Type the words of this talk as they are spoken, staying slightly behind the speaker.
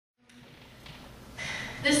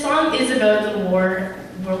This song is about the war,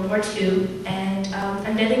 World War II, and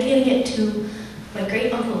I'm dedicating it to my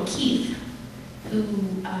great uncle Keith, who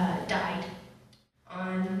died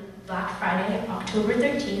on Black Friday, October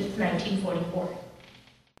 13th, 1944.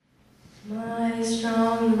 My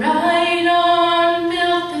strong right arm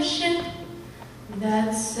built the ship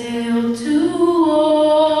that sailed to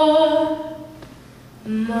war.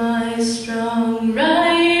 My strong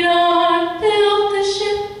right arm built the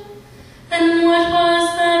ship, and what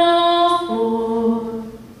was that all for?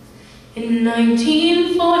 In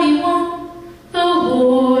 1941, the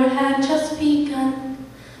war had just begun.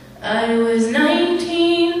 I was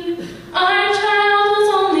 19, our child was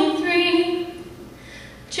only 3.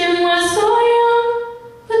 Jim was so young,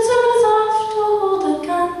 but soon was off to hold a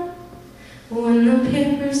gun. When the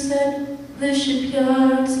paper said the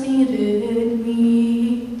shipyards needed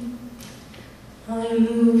me, I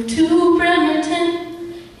moved to Bremerton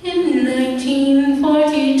in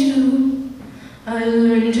 1942. I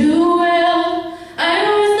learned to weld. I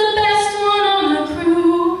was the best one on the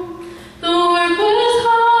crew. The work was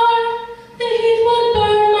hard. The heat would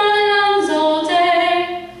burn my lungs all day.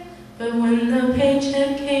 But when the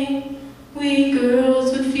paycheck came, we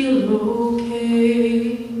girls would feel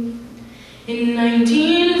okay. In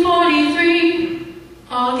 1943,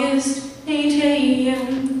 August 8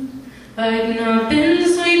 a.m., I'd not been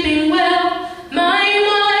sleeping well. My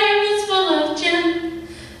mind was full of Jim.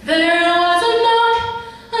 There was a knock.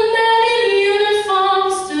 A man in uniform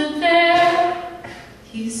stood there.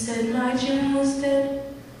 He said my Jim was dead.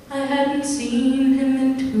 I hadn't seen him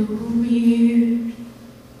in 2 years.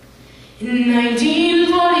 In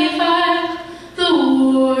 1945, the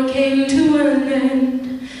war came to an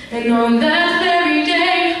end, and on that very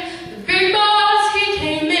day, the big boss, he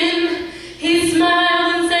came in. He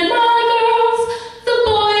smiled and said, "My girls, the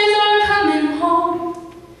boys are coming home.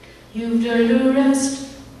 You've earned a rest,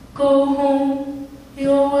 go home.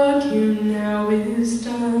 Your work here now is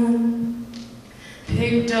done."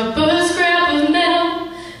 Picked up a scrap of metal,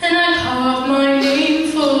 and I carved my name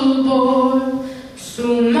full bore.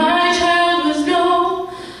 So my child was no,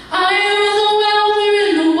 I was a welder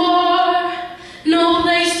in the war. No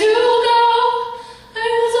place to go, I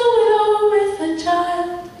was a widow with a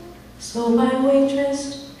child. So I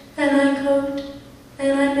waitressed, and I cooked,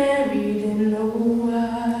 and I married in a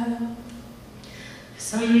while.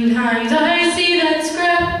 Sometimes I see that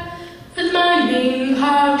scrap with my name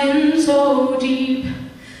carved in so deep,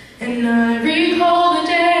 and I recall the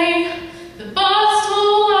day the boss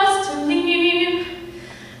told us to leave.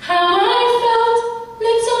 How I felt,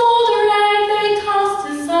 this old rag they tossed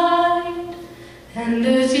aside, and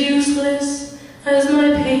as useless as my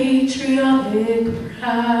patriotic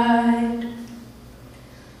pride.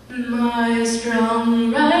 My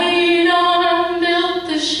strong right arm built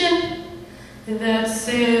the ship that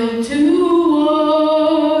sailed